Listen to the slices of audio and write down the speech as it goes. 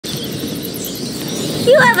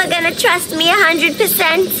You ever gonna trust me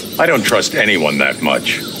 100%? I don't trust anyone that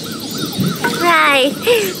much. Right.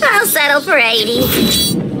 I'll settle for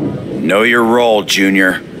 80. Know your role,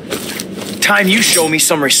 Junior. Time you show me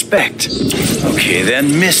some respect. Okay then,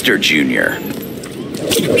 Mr. Junior.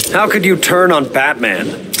 How could you turn on Batman?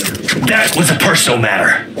 That was a personal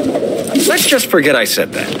matter. Let's just forget I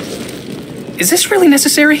said that. Is this really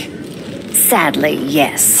necessary? Sadly,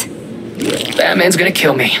 yes. Batman's gonna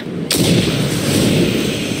kill me.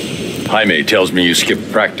 Jaime tells me you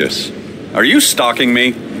skipped practice. Are you stalking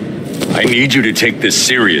me? I need you to take this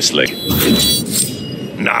seriously.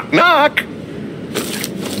 Knock, knock.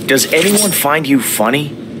 Does anyone find you funny?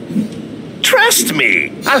 Trust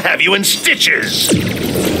me, I'll have you in stitches.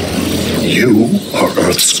 You are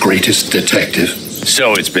Earth's greatest detective.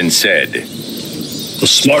 So it's been said. The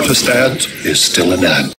smartest ant is still an ant.